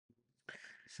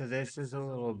So this is a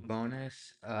little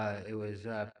bonus. It was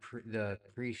the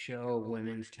pre-show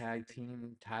women's tag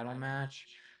team title match.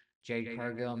 Jade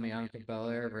Cargill, Bianca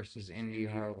Belair versus Indy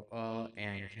Hartwell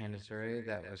and Candice LeRaE.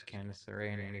 That was Candice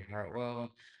LeRae and Indy Hartwell.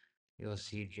 You'll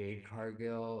see Jade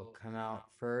Cargill come out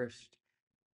first.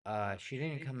 She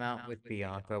didn't come out with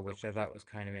Bianca, which I thought was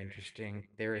kind of interesting.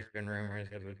 There has been rumors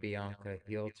of a Bianca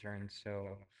heel turn,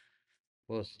 so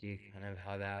we'll see kind of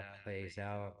how that plays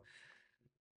out.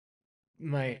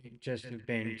 Might just have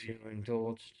been to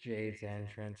indulge Jade's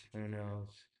entrance, who knows?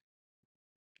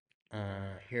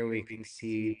 Here we can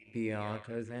see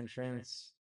Bianca's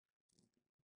entrance.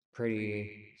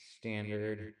 Pretty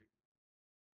standard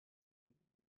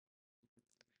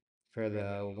for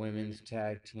the women's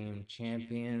tag team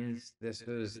champions. This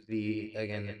was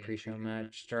again, the pre-show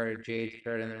match. Jade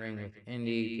started in the ring with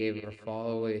Indy, gave her a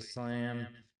fallaway slam.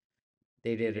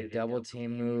 They did a double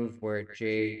team move where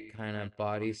Jade kind of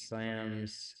body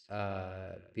slams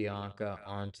Bianca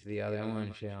onto the other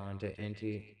one, onto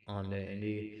Indy.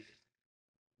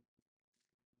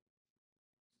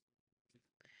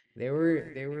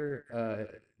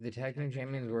 The tag team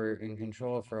champions were in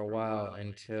control for a while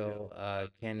until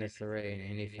Candice LeRae and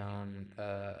Indy found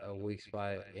a weak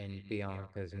spot in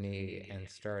Bianca's knee and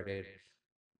started,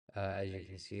 as you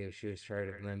can see, she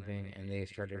started limping and they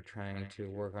started trying to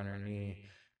work on her knee.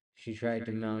 She tried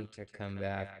to mount a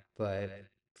comeback, but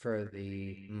for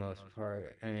the most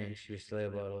part, I mean, she was still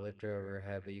able to lift her over her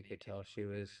head, but you could tell she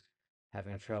was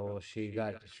having trouble. She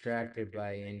got distracted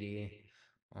by Indy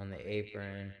on the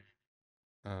apron.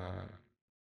 Um,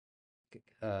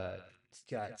 uh,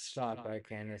 got stopped by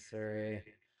Candice LeRae.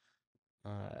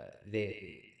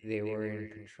 They were in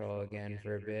control again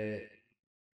for a bit,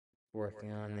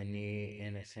 working on the knee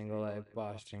in a single leg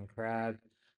Boston Crab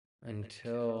and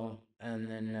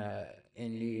then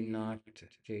Indy knocked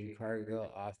Jade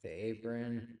Cargill off the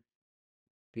apron.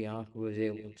 Bianca was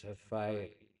able to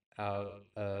fight out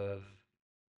of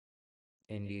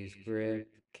Indy's grip.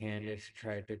 Candice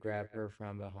tried to grab her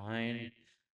from behind.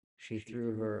 She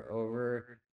threw her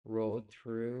over, rolled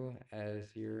through,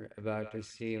 as you're about to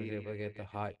see, and was able to get the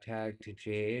hot tag to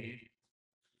Jade,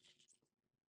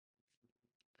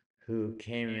 who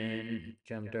came in,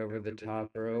 jumped over the top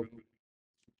rope,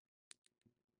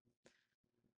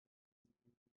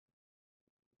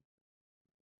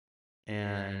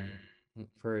 and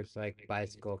first, like,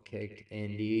 bicycle kicked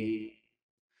Indy,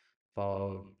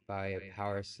 followed by a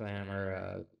power slam or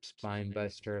a spine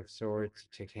buster of sorts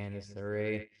to Candice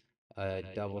LeRae, a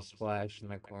double splash in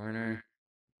the corner.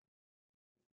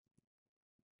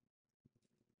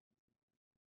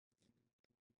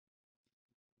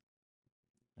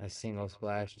 A single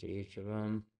splash to each of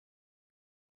them.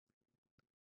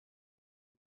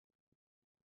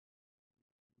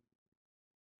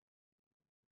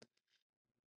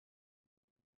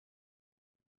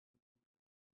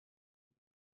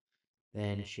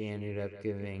 Then she ended up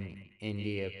giving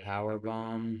Indy a power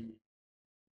bomb,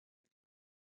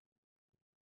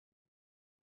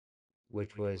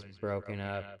 which was broken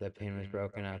up. The pin was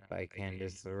broken up by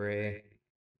Candice LeRae.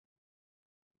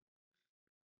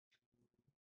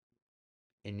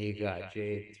 Indy got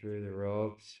Jade through the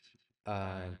ropes,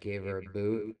 gave her a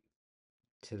boot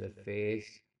to the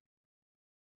face,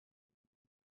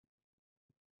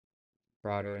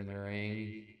 brought her in the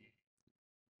ring.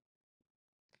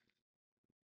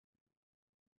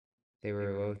 They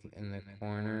were both in the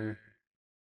corner.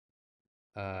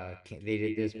 They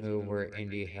did this move where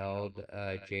Indy held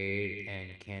Jade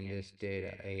and Candice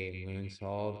did a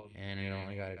moonsault, and it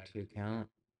only got a 2 count.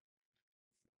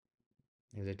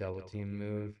 It was a double team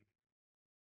move.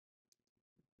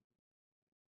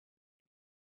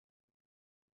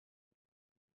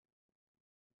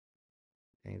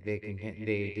 They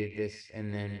did this,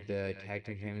 and then the tag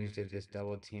team champions did this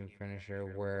double team finisher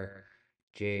where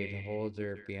Jade holds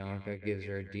her, Bianca gives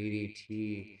her a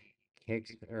DDT,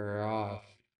 kicks her off,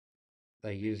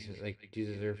 uses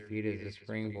her feet as a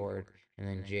springboard, and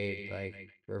then Jade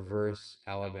reverse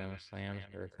Alabama slams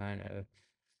her kind of,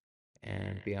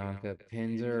 and Bianca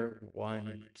pins her.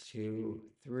 1, 2,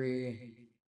 3.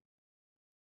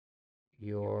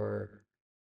 Your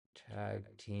tag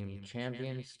team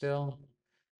champion still.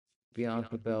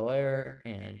 Bianca BEL-AIR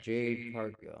and Jade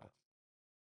Cargill.